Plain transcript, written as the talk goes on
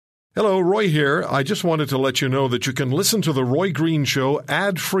Hello, Roy here. I just wanted to let you know that you can listen to The Roy Green Show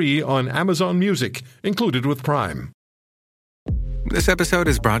ad-free on Amazon Music, included with Prime. This episode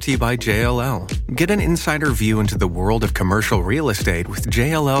is brought to you by JLL. Get an insider view into the world of commercial real estate with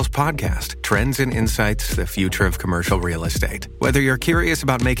JLL's podcast, Trends and Insights, the Future of Commercial Real Estate. Whether you're curious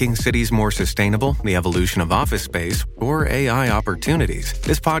about making cities more sustainable, the evolution of office space, or AI opportunities,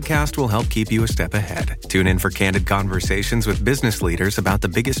 this podcast will help keep you a step ahead. Tune in for candid conversations with business leaders about the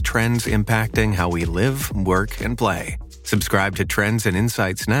biggest trends impacting how we live, work, and play. Subscribe to Trends and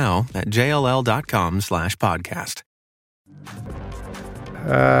Insights now at jll.com/podcast.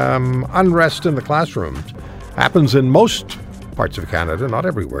 Unrest in the classrooms happens in most parts of Canada, not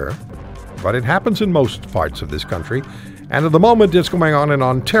everywhere, but it happens in most parts of this country. And at the moment, it's going on in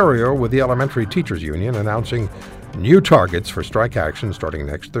Ontario with the Elementary Teachers Union announcing new targets for strike action starting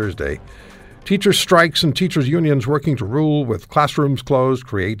next Thursday. Teacher strikes and teachers' unions working to rule with classrooms closed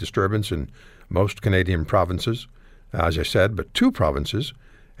create disturbance in most Canadian provinces. As I said, but two provinces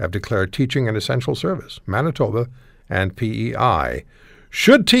have declared teaching an essential service, Manitoba and PEI.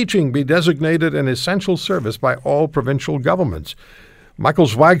 Should teaching be designated an essential service by all provincial governments? Michael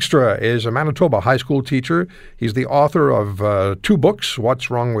Zwagstra is a Manitoba high school teacher. He's the author of two books, What's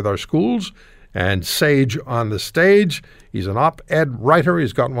Wrong with Our Schools and Sage on the Stage. He's an op-ed writer.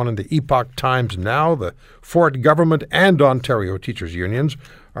 He's got one in the Epoch Times now. The Ford government and Ontario teachers' unions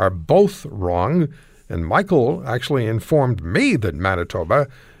are both wrong. And Michael actually informed me that Manitoba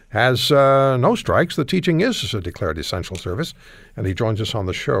has no strikes. The teaching is a declared essential service, and he joins us on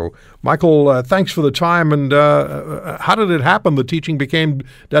the show. Michael, thanks for the time. And how did it happen the teaching became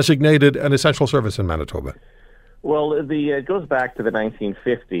designated an essential service in Manitoba? Well, it goes back to the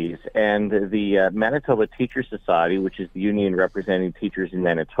 1950s, and the Manitoba Teachers Society, which is the union representing teachers in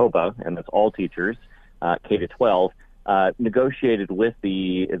Manitoba, and that's all teachers, K to 12, negotiated with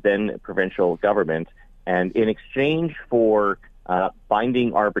the then provincial government, and in exchange for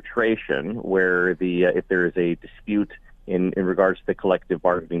binding arbitration, where if there is a dispute in regards to the collective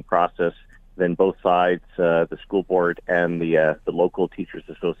bargaining process, then both sides, the school board and the local teachers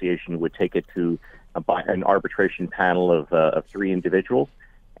association, would take it to an arbitration panel of three individuals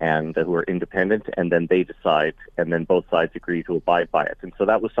and who are independent, and then they decide, and then both sides agree to abide by it. And so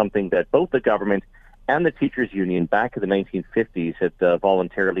that was something that both the government and the teachers union back in the 1950s had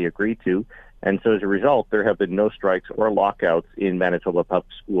voluntarily agreed to. And so as a result, there have been no strikes or lockouts in Manitoba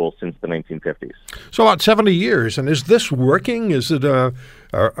public schools since the 1950s. So about 70 years. And is this working? Is it a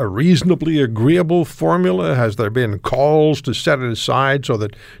reasonably agreeable formula? Has there been calls to set it aside so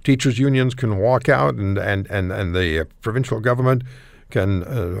that teachers' unions can walk out and the provincial government can,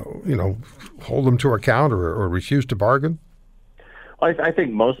 hold them to account or refuse to bargain? I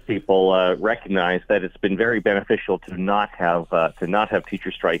think most people recognize that it's been very beneficial to not have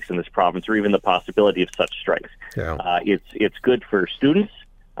teacher strikes in this province, or even the possibility of such strikes. Yeah. It's good for students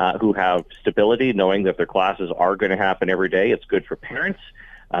who have stability, knowing that their classes are going to happen every day. It's good for parents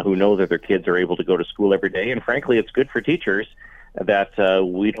who know that their kids are able to go to school every day, and frankly, it's good for teachers that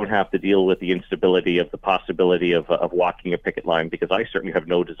we don't have to deal with the instability of the possibility of walking a picket line, because I certainly have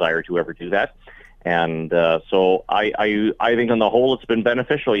no desire to ever do that. And so I think on the whole it's been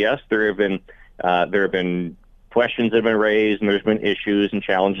beneficial. Yes, there have been questions that have been raised, and there's been issues and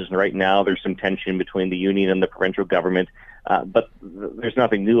challenges. And right now there's some tension between the union and the provincial government. But there's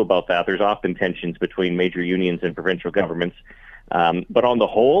nothing new about that. There's often tensions between major unions and provincial governments. But on the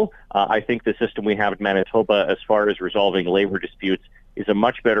whole, I think the system we have in Manitoba, as far as resolving labor disputes, is a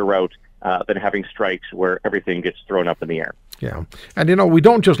much better route than having strikes where everything gets thrown up in the air. Yeah. And, we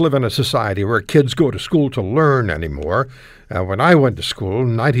don't just live in a society where kids go to school to learn anymore. When I went to school,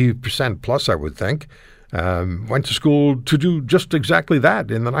 90% plus, I would think, went to school to do just exactly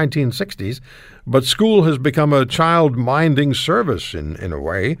that in the 1960s. But school has become a child-minding service in a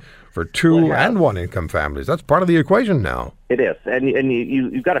way for two and one-income families. That's part of the equation now. It is. And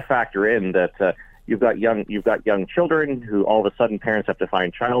you've got to factor in that you've got young children who all of a sudden parents have to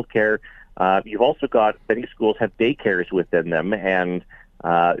find childcare. You've also got many schools have daycares within them, and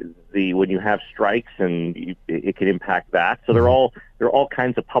when you have strikes, and it can impact that. So there are all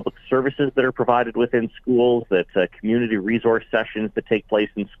kinds of public services that are provided within schools, that community resource sessions that take place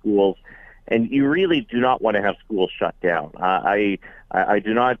in schools, and you really do not want to have schools shut down. I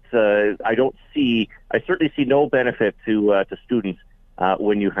certainly see no benefit to students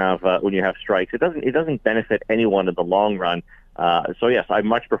when you have strikes. It doesn't benefit anyone in the long run. So yes, I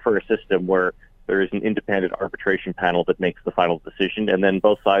much prefer a system where there is an independent arbitration panel that makes the final decision, and then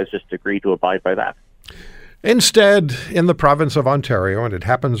both sides just agree to abide by that. Instead, in the province of Ontario, and it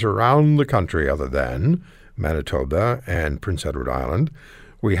happens around the country other than Manitoba and Prince Edward Island,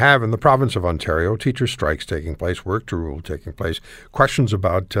 we have in the province of Ontario teacher strikes taking place, work to rule taking place, questions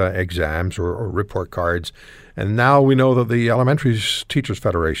about exams or report cards. And now we know that the Elementary Teachers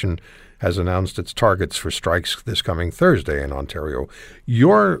Federation has announced its targets for strikes this coming Thursday in Ontario.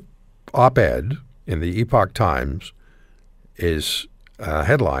 Your op-ed in the Epoch Times is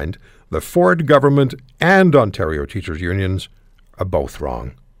headlined, "The Ford government and Ontario teachers' unions are both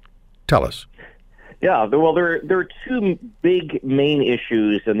wrong." Tell us. Yeah, well, there are two big main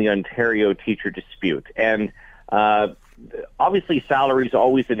issues in the Ontario teacher dispute. And obviously salary is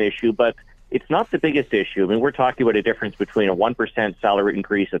always an issue, but it's not the biggest issue. I mean, we're talking about a difference between a 1% salary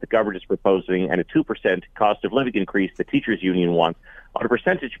increase that the government is proposing and a 2% cost of living increase the teachers union wants. On a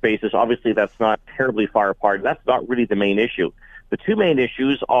percentage basis, obviously that's not terribly far apart. That's not really the main issue. The two main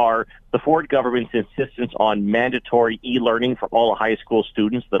issues are the Ford government's insistence on mandatory e-learning for all high school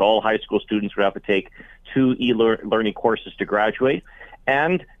students, that all high school students would have to take 2 e-learning courses to graduate,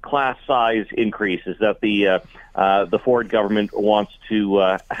 and class size increases that the Ford government wants to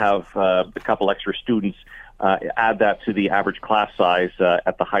have a couple extra students add that to the average class size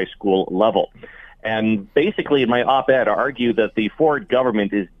at the high school level. And basically, in my op-ed, I argue that the Ford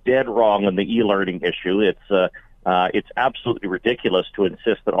government is dead wrong on the e-learning issue. It's absolutely ridiculous to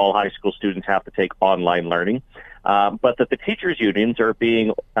insist that all high school students have to take online learning, but that the teachers' unions are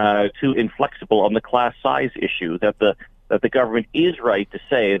being too inflexible on the class size issue. That the government is right to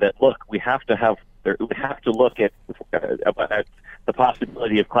say that, look, we have to look at the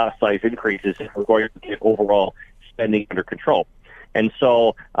possibility of class size increases if we're going to get overall spending under control. And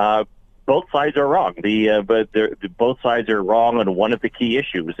so both sides are wrong. Both sides are wrong on one of the key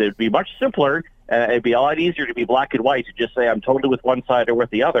issues. It'd be much simpler. It'd be a lot easier to be black and white, to just say I'm totally with one side or with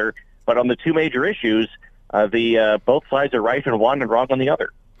the other. But on the two major issues, both sides are right on one and wrong on the other.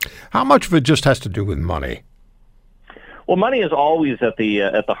 How much of it just has to do with money? Well, money is always at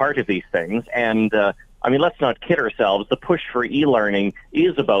the heart of these things, and I mean, let's not kid ourselves. The push for e-learning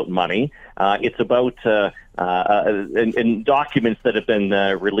is about money. It's about in documents that have been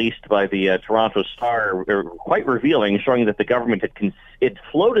released by the Toronto Star are quite revealing, showing that the government had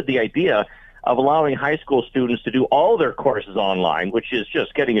floated the idea of allowing high school students to do all their courses online, which is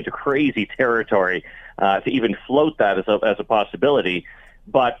just getting into crazy territory to even float that as a possibility.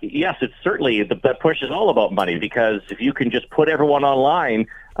 But yes, it's certainly that push is all about money, because if you can just put everyone online,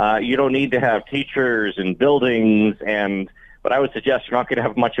 you don't need to have teachers and buildings. But I would suggest you're not going to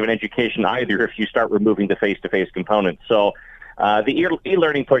have much of an education either if you start removing the face-to-face component. So the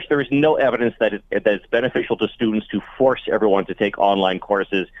e-learning push, there is no evidence that it's beneficial to students to force everyone to take online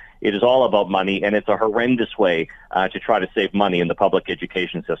courses. It is all about money, and it's a horrendous way to try to save money in the public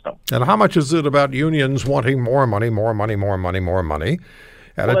education system. And how much is it about unions wanting more money,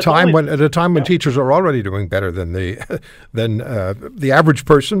 at a time when teachers are already doing better than the average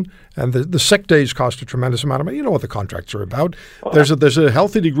person, and the sick days cost a tremendous amount of money? You know what the contracts are about. There's a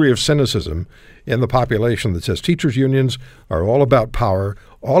healthy degree of cynicism in the population that says teachers' unions are all about power,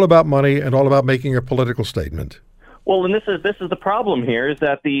 all about money, and all about making a political statement. Well, and this is the problem here, is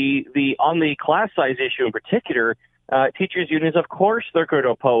that on the class size issue in particular, teachers' unions, of course, they're going to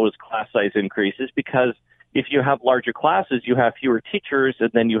oppose class size increases, because if you have larger classes, you have fewer teachers, and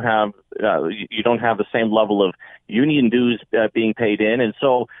then you don't have the same level of union dues being paid in, and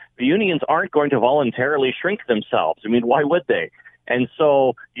so the unions aren't going to voluntarily shrink themselves. I mean, why would they? And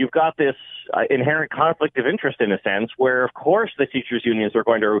so you've got this inherent conflict of interest, in a sense, where, of course, the teachers' unions are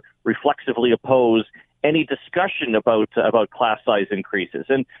going to reflexively oppose any discussion about class size increases.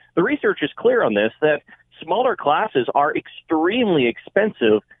 And the research is clear on this, that smaller classes are extremely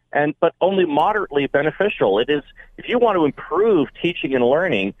expensive, but only moderately beneficial. It is, if you want to improve teaching and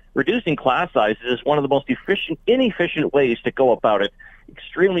learning, reducing class sizes is one of the most inefficient ways to go about it.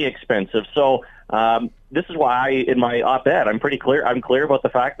 Extremely expensive. So this is why in my op-ed, I'm clear about the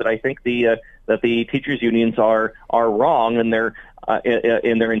fact that I think that the teachers' unions are wrong in their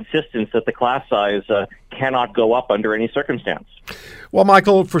insistence that the class size cannot go up under any circumstance. Well,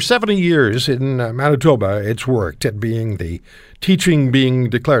 Michael, for 70 years in Manitoba, it's worked at teaching being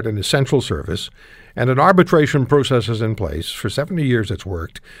declared an essential service, and an arbitration process is in place. For 70 years, it's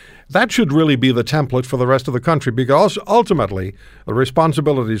worked. That should really be the template for the rest of the country, because ultimately the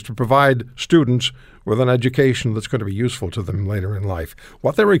responsibility is to provide students with an education that's going to be useful to them later in life.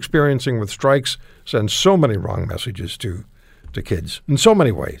 What they're experiencing with strikes sends so many wrong messages to kids in so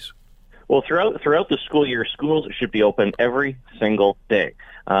many ways. Well, throughout the school year, schools should be open every single day.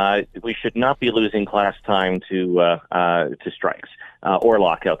 we should not be losing class time to strikes or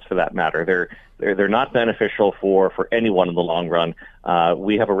lockouts, for that matter. They're not beneficial for anyone in the long run.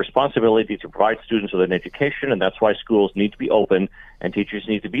 We have a responsibility to provide students with an education, and that's why schools need to be open and teachers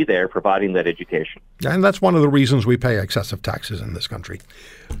need to be there providing that education. And that's one of the reasons we pay excessive taxes in this country.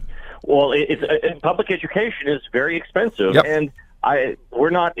 Well, public education is very expensive, yep. And it's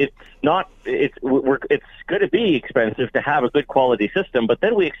going to be expensive to have a good quality system, but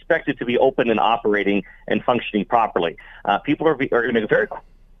then we expect it to be open and operating and functioning properly. People are going to be very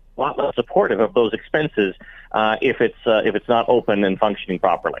lot less supportive of those expenses if it's not open and functioning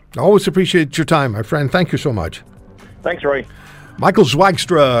properly. I always appreciate your time, my friend. Thank you so much. Thanks, Roy. Michael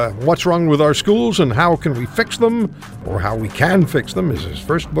Zwagstra, What's Wrong with Our Schools and How Can We Fix Them, or How We Can Fix Them, is his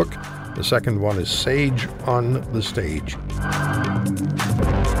first book. The second one is Sage on the Stage.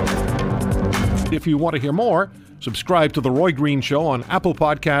 If you want to hear more, subscribe to The Roy Green Show on Apple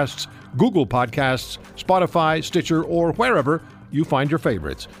Podcasts, Google Podcasts, Spotify, Stitcher, or wherever you find your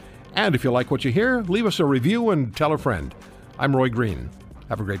favorites. And if you like what you hear, leave us a review and tell a friend. I'm Roy Green.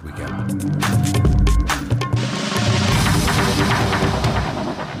 Have a great weekend.